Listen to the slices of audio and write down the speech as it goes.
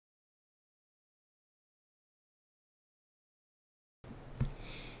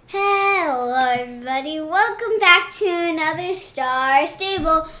everybody, welcome back to another Star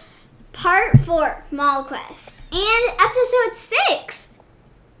Stable Part 4 Mall Quest and Episode 6.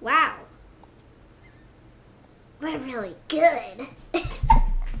 Wow, we're really good.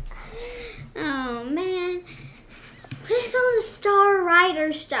 Oh man, what is all the Star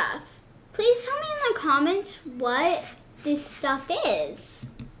Rider stuff? Please tell me in the comments what this stuff is.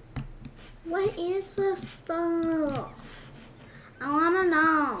 What is the stuff? I wanna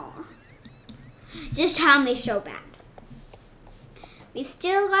know. Just tell me so bad. We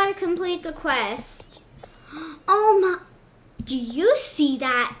still gotta complete the quest. Oh my, do you see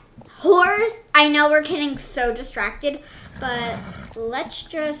that horse? I know we're getting so distracted, but let's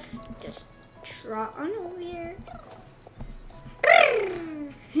just trot on over here.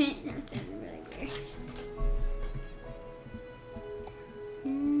 That sounded really weird.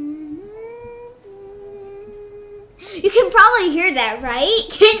 You can probably hear that, right?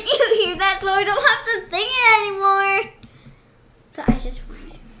 Can you hear that so I don't have to sing it anymore? But I just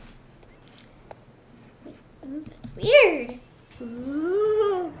want it. Wait, ooh, that's weird.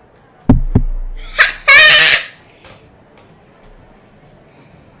 Ooh.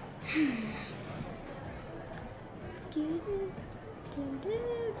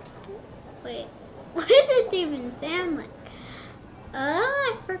 Wait, what does it even sound like? Oh,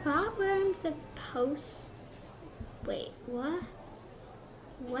 I forgot where I'm supposed. Wait, what?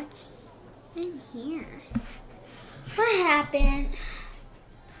 What's in here? What happened?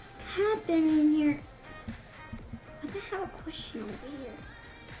 What happened in here? I have a question over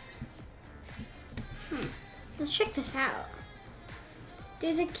here. Let's check this out.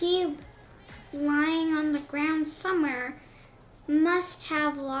 There's a key lying on the ground somewhere. Must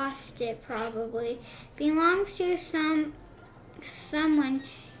have lost it probably. Belongs to someone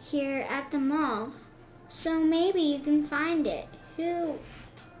here at the mall. So maybe you can find it. Who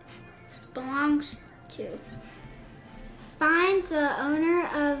belongs to? Find the owner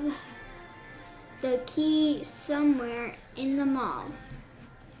of the key somewhere in the mall.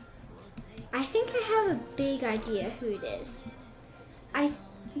 I think I have a big idea who it is. I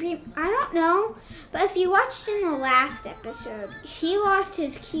don't know, but if you watched in the last episode, he lost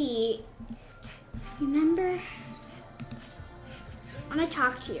his key. Remember? I want to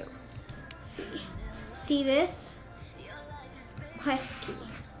talk to you. See this? Quest key.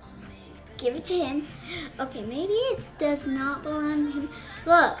 Give it to him. Okay, maybe it does not belong to him.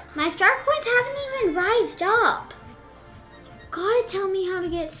 Look, my star coins haven't even rised up. You gotta tell me how to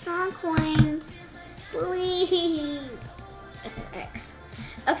get star coins. Please. I said X.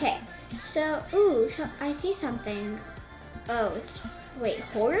 Okay, so, so I see something. Oh, wait,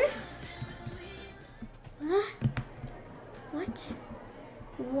 horse? What?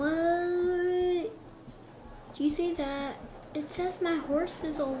 What? Do you see that? It says my horse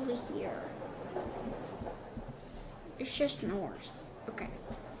is over here. It's just an horse. Okay.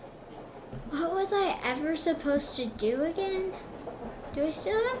 What was I ever supposed to do again? Do I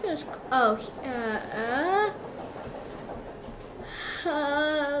still have those? Okay.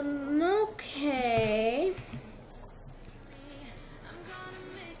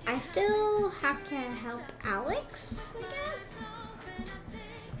 I still have to help Alex, I guess.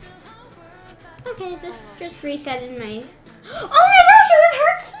 Okay, this just resetted my... Oh my gosh, it was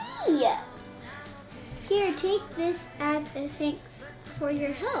her key! Here, take this as a thanks for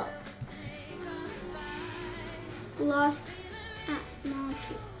your help. Lost at mall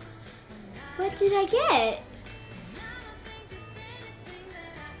key. What did I get?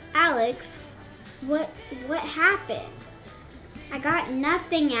 Alex, what happened? I got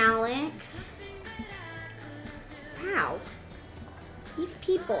nothing, Alex. Wow. These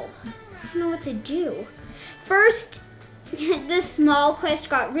people, I don't know what to do. First, this small quest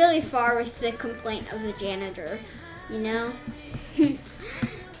got really far with the complaint of the janitor, you know?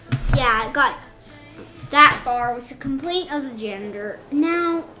 Yeah, it got that far with the complaint of the janitor.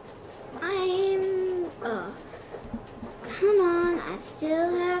 Now, come on, I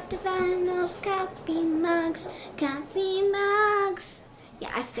still have to find those coffee mugs.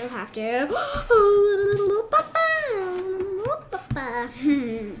 Yeah, I still have to.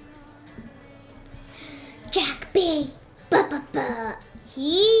 Jack B.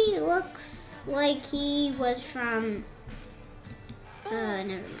 He looks like he was from, never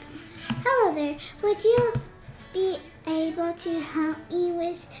mind. Hello there, would you be able to help me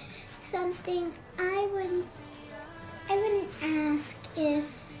with something? I wouldn't ask if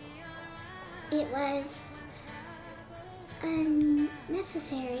it was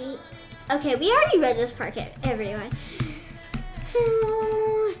unnecessary. Okay, we already read this part, everyone.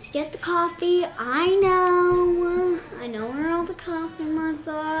 To get the coffee, I know where all the coffee mugs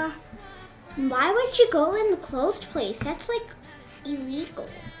are. Why would you go in the closed place? That's like illegal.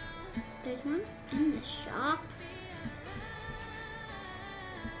 There's one in the shop.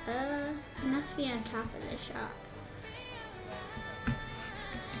 It must be on top of the shop.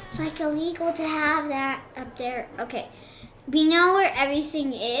 It's like illegal to have that up there. Okay, we know where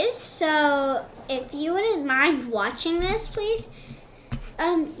everything is, so if you wouldn't mind watching this, please.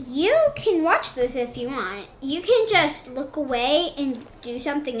 You can watch this if you want. You can just look away and do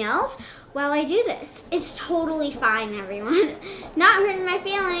something else while I do this. It's totally fine, everyone. Not hurting my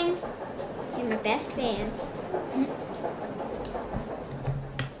feelings. You're my best fans.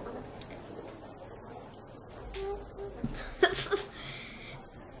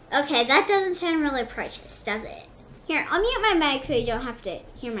 Okay, that doesn't sound really precious, does it? Here, I'll mute my mic so you don't have to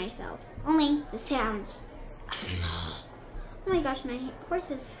hear myself. Only the sounds. Oh my gosh, my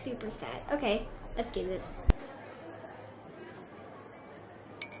horse is super sad. Okay, let's do this.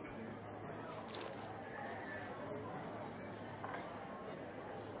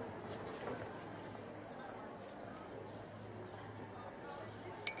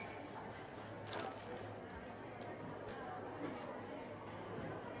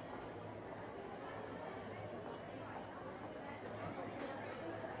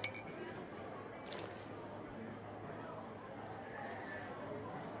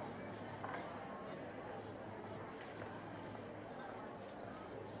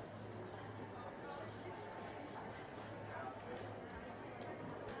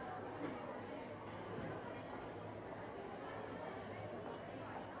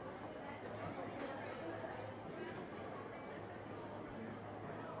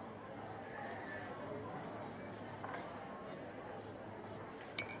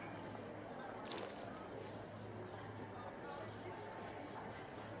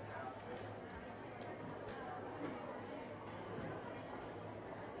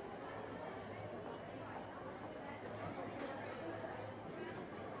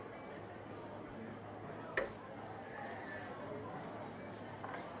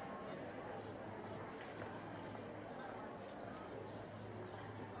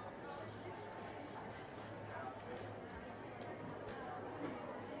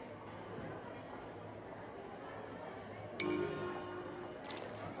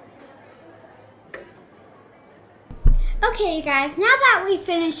 Okay, you guys, now that we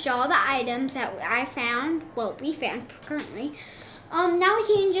finished all the items that I found, well, we found currently, now we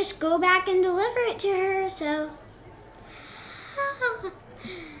can just go back and deliver it to her, so.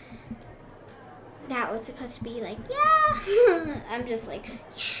 That was supposed to be like, yeah. I'm just like,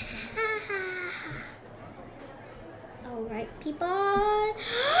 yeah. All right, people.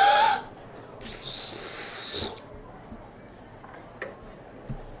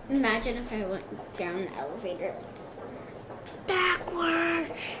 Imagine if I went down the elevator like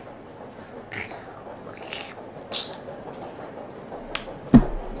backwards.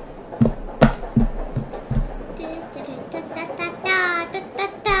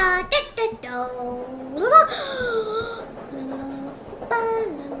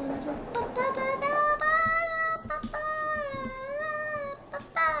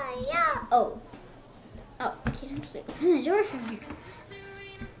 Oh, okay, I'm just like, open the door for me.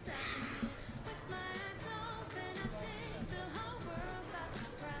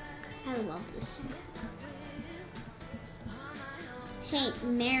 I love this song. Hey,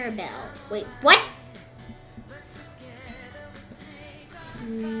 Maribel. Wait, what?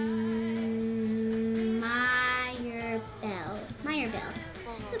 Meyerabell.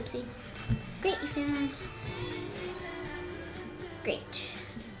 Oopsie. Great, you found. Great.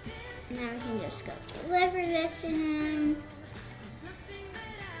 Now we can just go deliver this to him.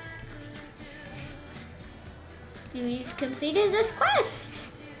 And we've completed this quest.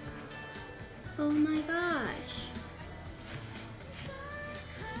 Oh my gosh.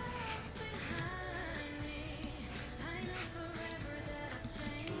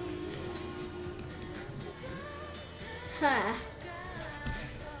 Huh.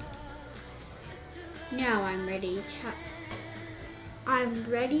 Now I'm ready.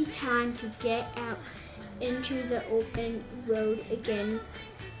 Time to get out into the open road again.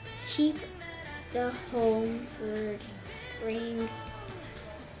 Keep the home for spring.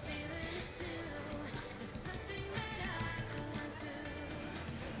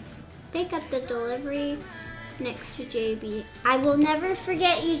 Pick up the delivery next to JB. I will never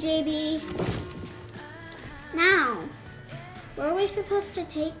forget you, JB. Now, where are we supposed to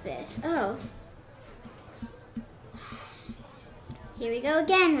take this? Oh. Here we go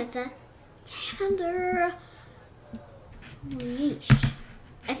again with the calendar. Yeesh.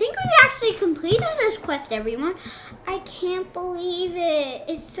 I think we've actually we completed this quest, everyone. I can't believe it.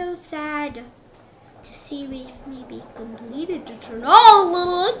 It's so sad to see we maybe completed the turn.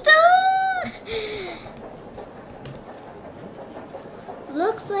 Oh,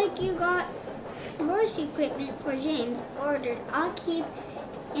 looks like you got horse equipment for James ordered. I'll keep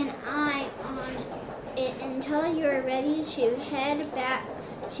an eye on it until you're ready to head back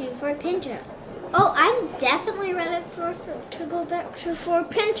to Fort Pinto. Oh, I'm definitely ready to go back to Fort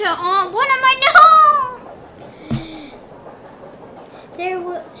Pinto on one of my nose.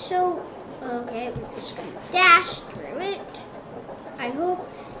 Okay, we're just gonna dash through it. I hope.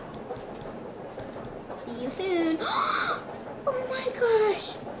 See you soon. Oh my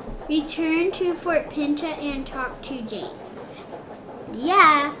gosh. Return to Fort Pinto and talk to James.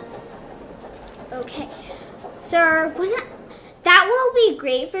 Yeah. Okay. Sir, that will be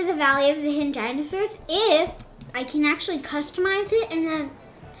great for the Valley of the Hidden Dinosaurs if I can actually customize it and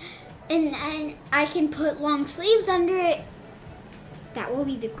then I can put long sleeves under it. That will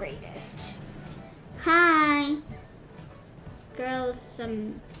be the greatest. Hi. Girl with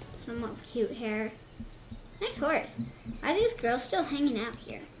some somewhat cute hair. Nice horse. Why are these girls still hanging out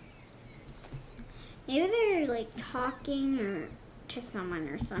here? Maybe they're like talking or to someone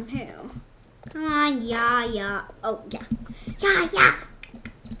or something. Come on, yeah. Oh, yeah. Yeah.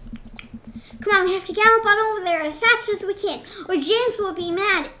 Come on, we have to gallop on over there as fast as we can, or James will be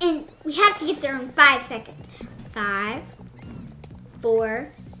mad, and we have to get there in 5 seconds. 5,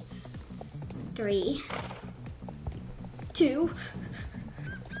 4, 3, 2,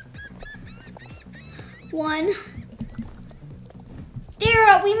 1.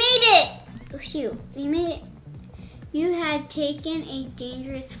 0, we made it! Oh, shoot, we made it. You had taken a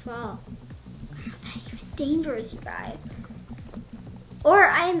dangerous fall. How's that even dangerous, you guys? Or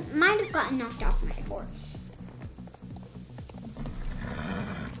I might have gotten knocked off my horse.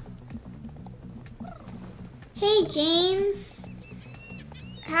 Hey, James.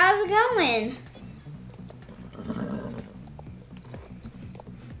 How's it going?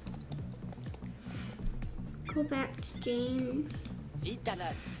 Go back to James.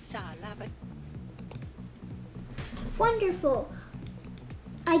 Wonderful.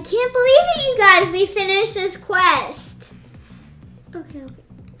 I can't believe it, you guys. We finished this quest. Okay.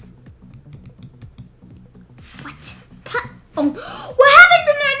 What? What happened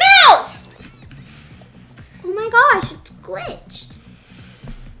to my mouse? Oh my gosh, it's glitched.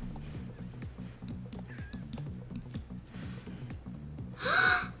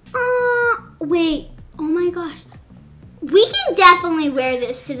 Wait. Oh my gosh. We can definitely wear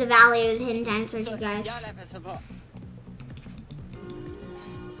this to the Valley of the Hidden Dinosaurs, you guys.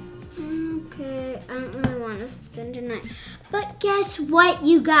 Okay, I don't really want to spend the night. But guess what,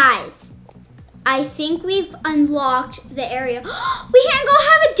 you guys? I think we've unlocked the area. We can go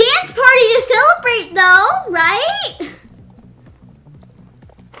have a dance party to celebrate, though, right?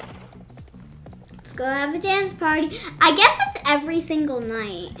 Let's go have a dance party. I guess it's every single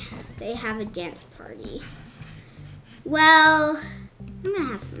night they have a dance party. Well, I'm gonna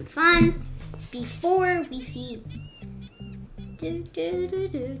have some fun before we see. I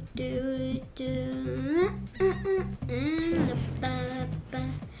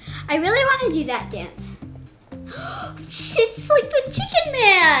really want to do that dance. It's like the Chicken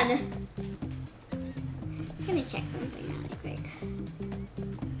Man. I'm gonna check something really quick.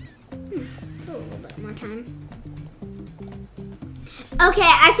 A little bit more time. Okay,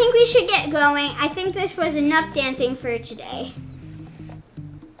 I think we should get going. I think this was enough dancing for today.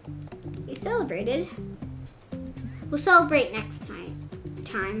 We celebrated. We'll celebrate next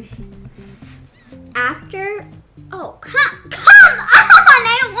time. After, oh, come on!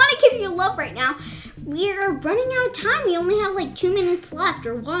 I don't want to give you love right now. We are running out of time. We only have like 2 minutes left,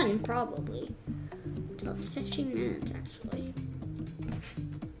 or 1 probably. Till 15 minutes actually.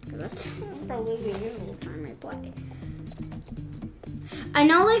 That's probably the usual time I play. I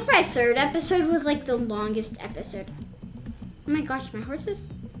know like my 3rd episode was like the longest episode. Oh my gosh, my horse is...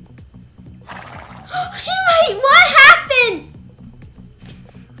 Wait, what happened?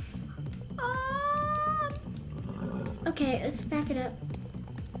 Okay, let's back it up.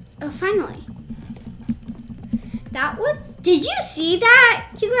 Oh, finally. That was... Did you see that,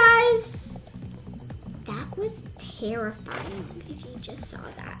 you guys? That was terrifying if you just saw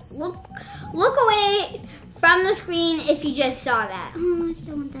that. Look away from the screen if you just saw that. Oh, I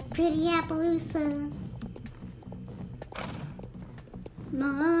still want that pretty Appaloosa.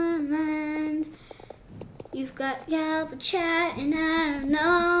 Mom, you've got Yelp chat and I don't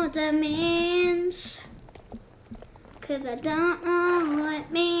know what that means. Cause I don't know what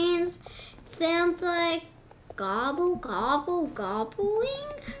it means. It sounds like gobble, gobble,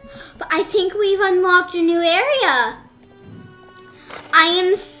 gobbling. But I think we've unlocked a new area. I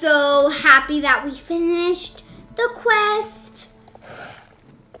am so happy that we finished the quest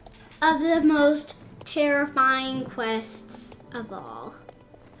of the most terrifying quests of all.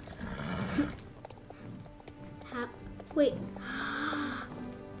 Wait.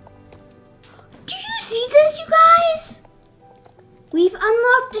 Do you see this, you guys? We've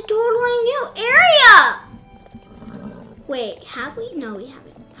unlocked a totally new area. Wait, have we? No, we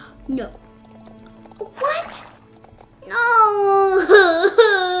haven't. No. What? No.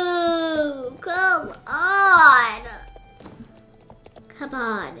 Come on. Come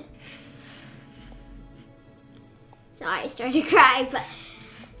on. Sorry, I started crying, but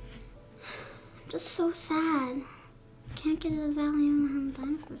I'm just so sad. Can't get to the Valley of the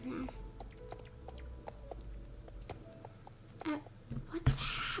Dinosaurs now. What's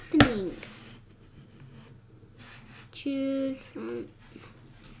happening? Choose from...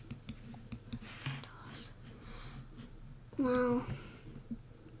 Wow.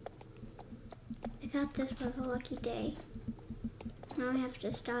 I thought this was a lucky day. Now we have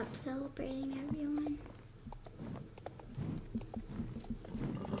to stop celebrating everyone.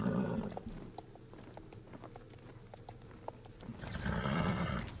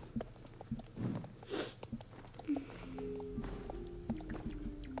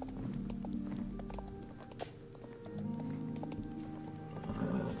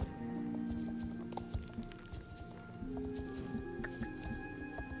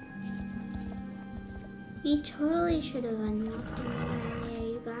 We totally should have unlocked another area,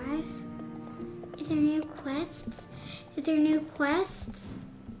 you guys. Is there new quests? Is there new quests?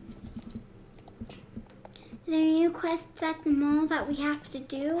 Is there new quests at the mall that we have to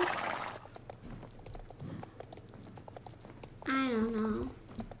do? I don't know.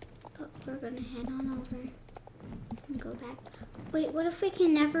 But we're gonna head on over and go back. Wait, what if we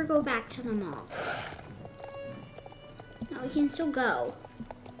can never go back to the mall? No, we can still go.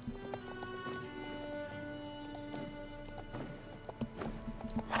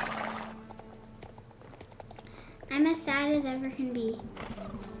 I'm as sad as ever can be.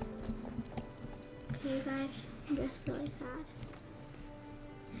 Okay, you guys, I'm just really sad.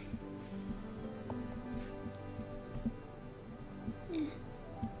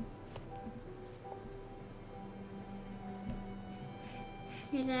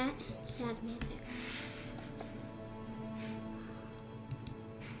 Hear that? Sad music.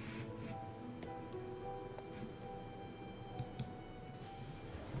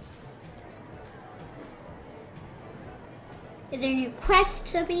 Is there a new quest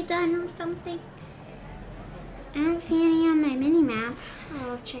to be done or something? I don't see any on my mini map.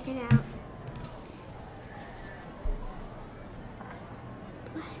 I'll check it out.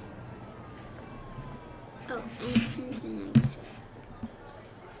 What? Oh, entrance and exit.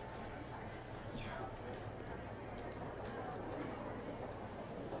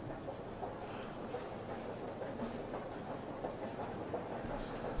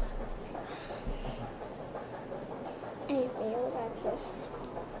 I failed at this.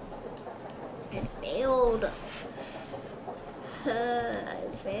 I failed.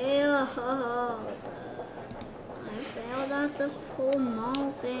 I failed at this whole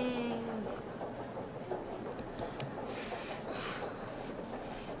mall thing.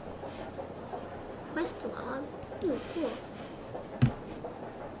 Quest log. Ooh, cool.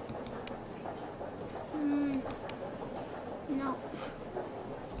 No.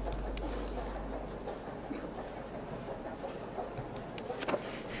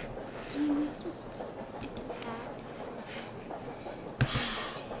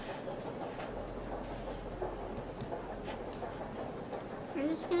 We're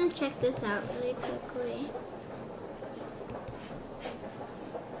just gonna check this out really quickly.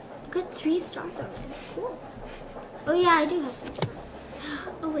 I got 3 stars already. Cool. Oh yeah, I do have 3 stars.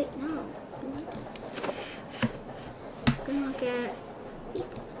 Oh wait, no. I'm gonna look at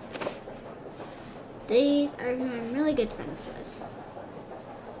people. These are who I'm really good friends with.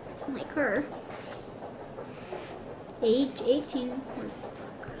 Like her. Age 18.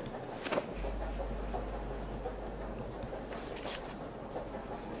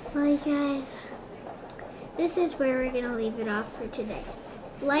 Well, you guys, this is where we're going to leave it off for today.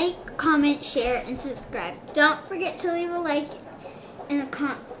 Like, comment, share, and subscribe. Don't forget to leave a like in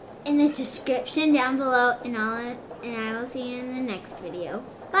the description down below, and I will see you in the next video.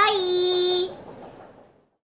 Bye!